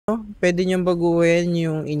Pwede nyo baguhin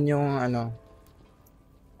yung inyong ano,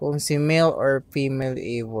 kung si male or female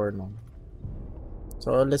Eivor, no?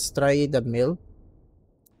 So, let's try the male.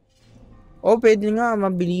 Oh, pwede nga,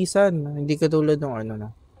 mabilisan. Hindi katulad ng ano, no?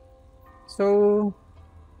 So,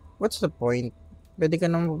 what's the point? Pwede ka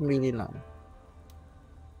nang pumili na.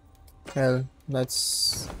 Well,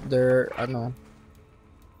 that's their, ano,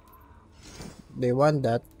 they want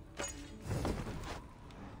that.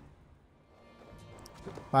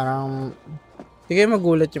 Parang, hindi kayo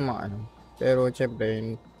magulat yung mga ano. Pero,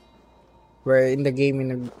 syempre, we're in the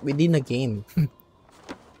game, within the game.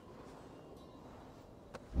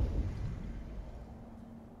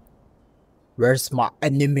 Where's my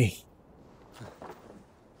enemy?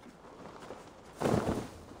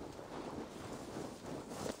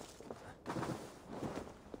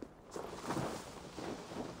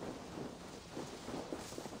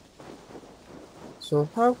 So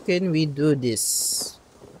how can we do this?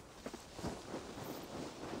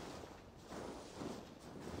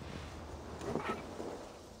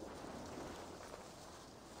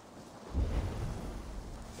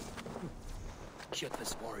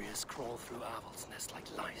 Shiftless warriors crawl through Aval's nest like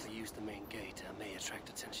lice. They use the main gate and may attract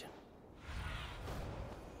attention.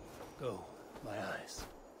 Go, my eyes.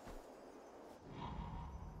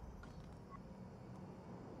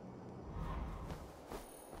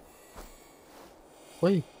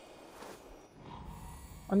 Uy.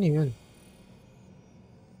 Ano yun?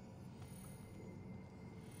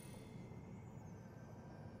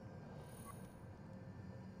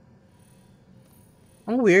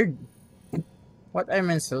 Ang weird. What am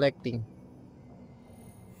I selecting?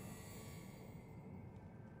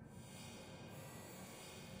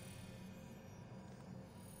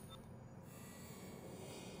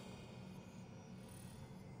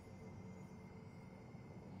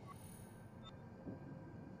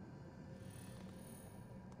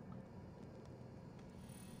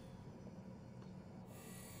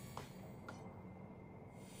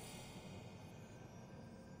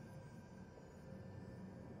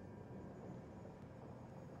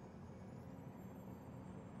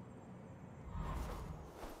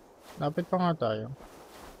 Lapit pa nga tayo.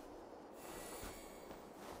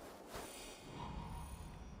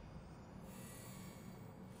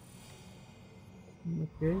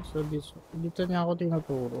 Okay, so dito niya ako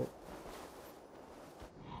tinuturo.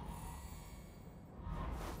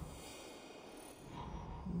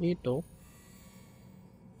 Dito.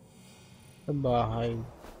 Sa bahay.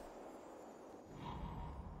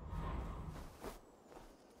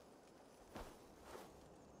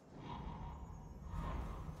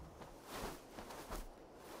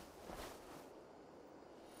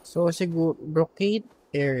 So siguro brocade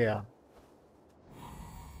area.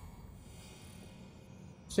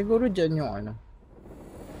 Siguro dyan yung ano.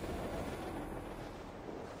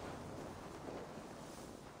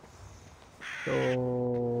 So,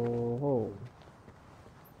 oh.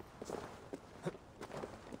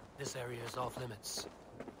 This area is off limits.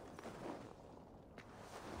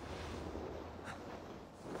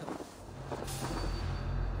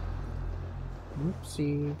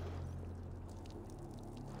 Oopsie.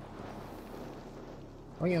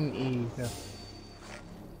 Oh, yung isa.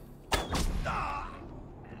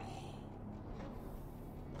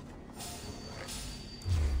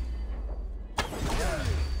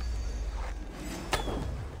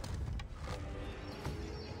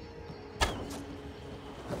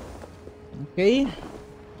 Okay.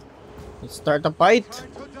 Let's start a fight.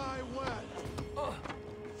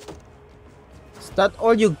 Is that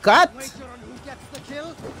all you got?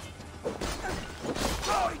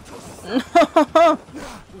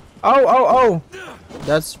 Oh, oh, oh.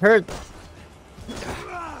 That's hurt.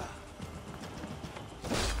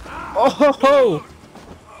 Oh, ho, ho.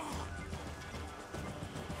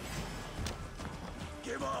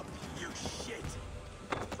 Give up, you shit.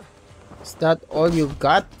 Is that all you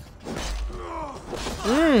got?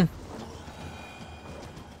 The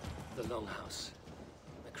longhouse.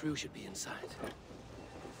 The crew should be inside.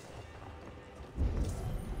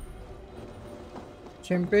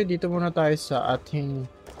 Siyempre, dito muna tayo sa ating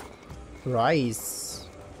rice.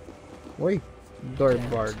 Uy, door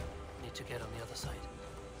guard. Need to get on the other side.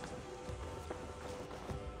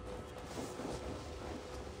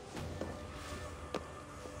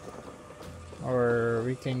 Or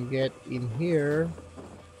we can get in here.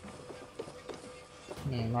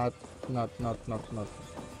 No, not.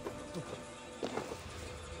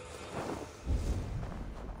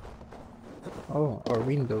 Oh, or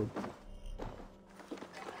window.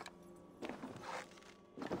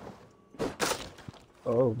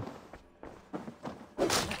 Oh.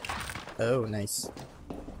 Oh, nice.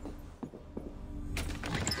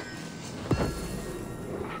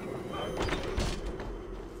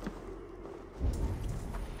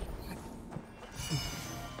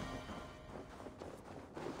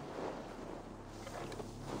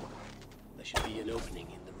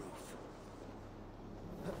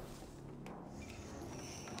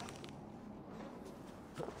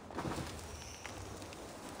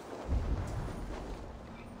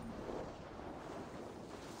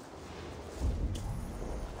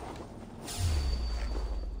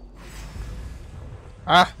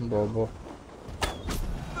 Ah, bobo.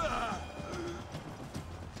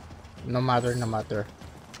 No matter, no matter.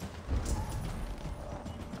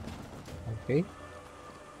 Okay.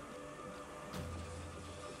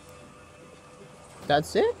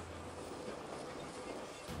 That's it?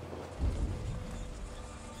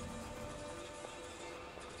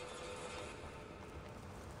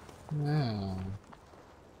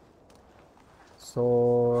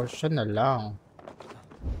 So, siya na lang.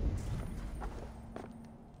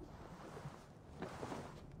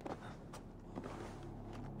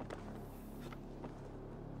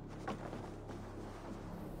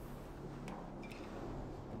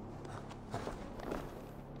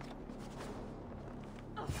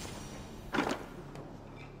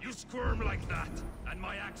 You squirm like that, and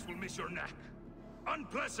my axe will miss your neck.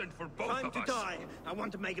 Unpleasant for both of us. Time to die. I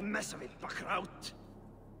want to make a mess of it, Buckraut.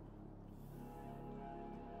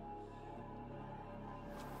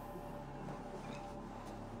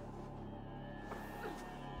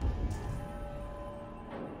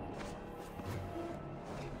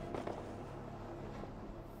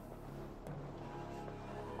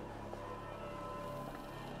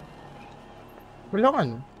 Wala ka,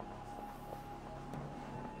 no?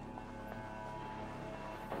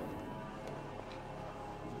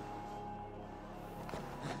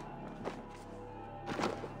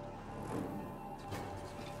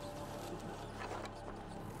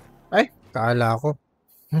 Ay, kala ko.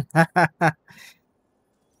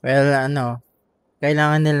 Well, ano,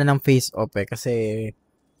 kailangan nila ng face off eh, kasi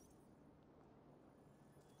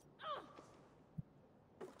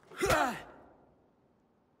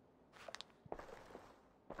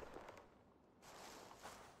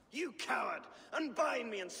You coward!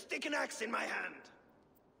 Unbind me and stick an axe in my hand!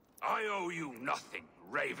 I owe you nothing,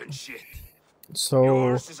 raven shit. so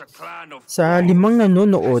Yours is a clan of sa wolves, 5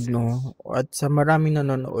 nanonood, peasants. no, at sa maraming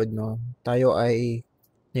nanonood, no, tayo ay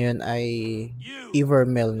ngayon ay You Eivor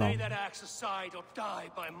Mel, no. lay that axe aside or die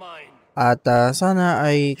by mine. At sana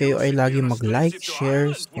ay kayo ay You should be lagi on a mag-like, slave ship to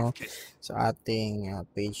shares, Ireland, no, Wolf-Kissed. sa ating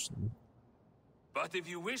page. No? But if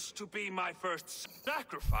you wish to be my first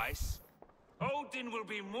sacrifice, Odin will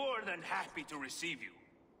be more than happy to receive you.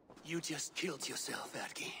 You just killed yourself,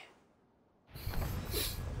 Adki.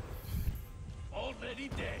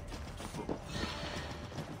 Already dead.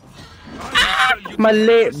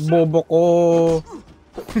 Mali, bobo ko.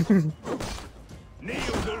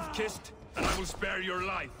 Kneel, Wolf-Kissed, and I will spare your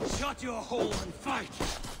life. Shut your hole and fight!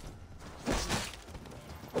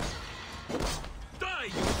 Die,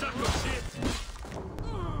 you sack of shit!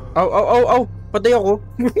 Aw, patay ako.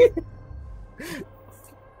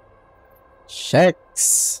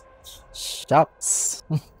 Shucks.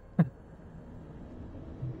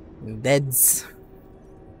 Denz.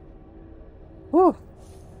 Whew.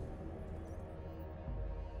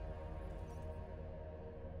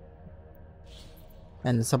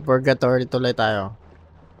 And sa purgatory tuloy tayo.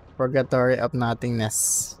 Purgatory of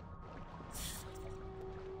nothingness.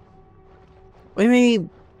 Uy,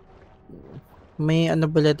 may ano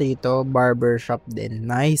pala dito, barber shop din.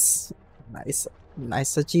 Nice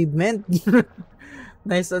achievement.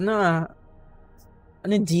 Nice ano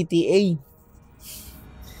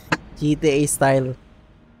GTA style.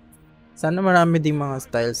 Sana marami ding mga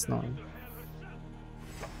styles, no.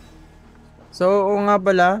 So, oo nga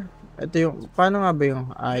pala, ito yung, paano nga ba yung,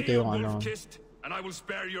 ito yung ano. Wolf-Kissed, and I will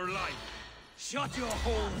spare your life. Shut your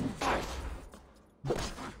hole and fight!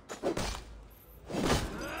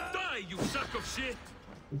 Die, you sack of shit!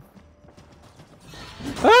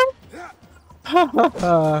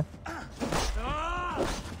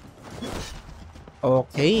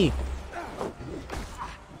 Okay.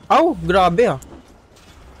 Aw, grabe ah.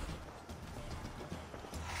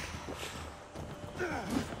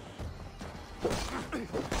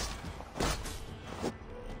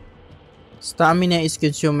 Stamina is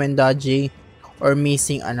consumed when dodging or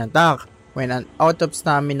missing an attack. When out of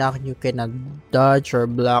stamina, you cannot dodge or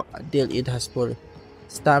block until it has full.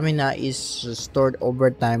 Stamina is stored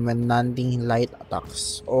over time when landing light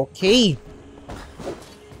attacks. Okay.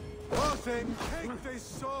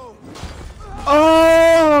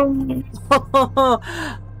 Oh!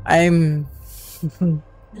 I'm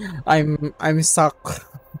stuck.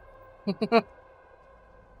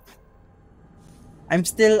 I'm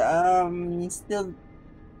still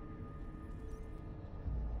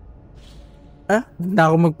hindi na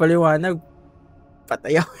ako magpaliwanag.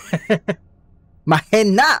 Patay ako.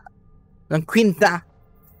 Mahina ng kwinta.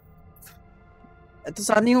 Ito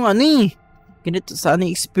sana yung ano eh. Ganito sana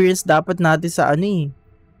yung experience dapat natin sa ano eh.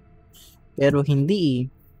 Pero hindi eh.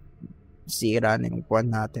 Sira na yung kwan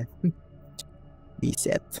natin.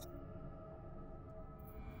 Reset.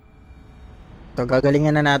 Ito,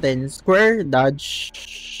 gagalingan na natin. Square, dodge,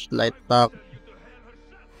 light talk.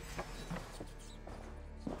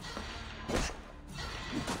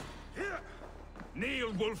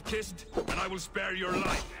 Kneel, wolf-kissed, and I will spare your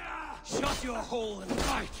life. Shut your hole and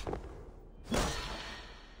fight!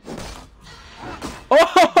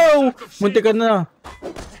 Oh! Munti ka na.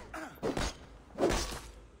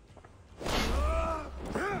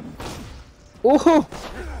 Oh!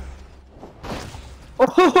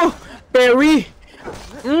 Oh! Perry!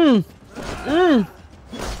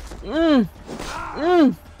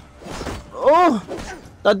 Oh!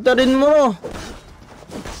 Tadtarin mo!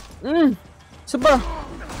 Isa pa!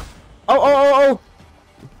 Oh!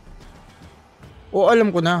 Oh,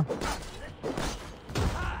 alam ko na.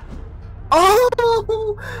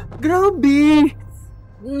 Oh! Grabe!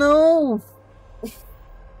 No!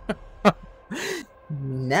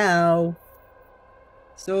 Now!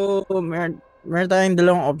 So, meron tayong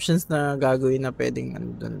dalawang options na gagawin na pwedeng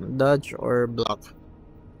dodge or block.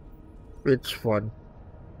 Which one?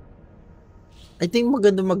 I think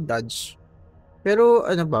maganda mag-dodge. Pero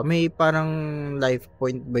ano ba, may parang life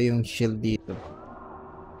point ba yung shield dito?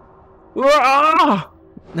 Wah!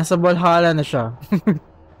 Nasa Valhalla na siya.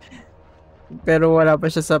 Pero wala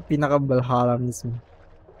pa siya sa pinaka-Valhalla mismo.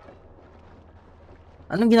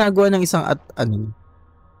 Anong ginagawa ng isang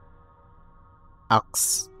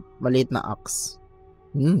axe? Maliit na axe.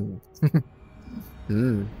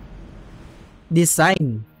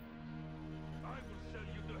 Design.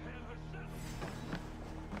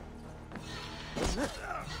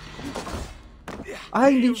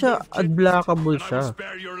 Ay, hindi siya unblockable siya.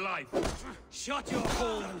 Shut your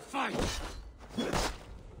hole and fight!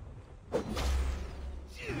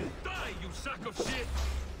 Die, you sack of shit!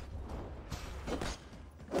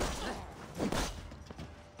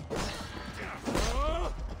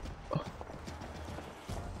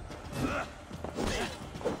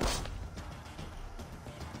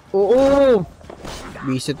 Oo!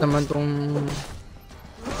 Bisit naman tong...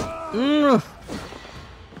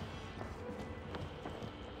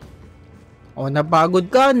 Oh, napagod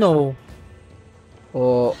ka, no?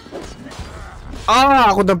 Oh.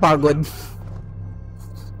 Ako napagod.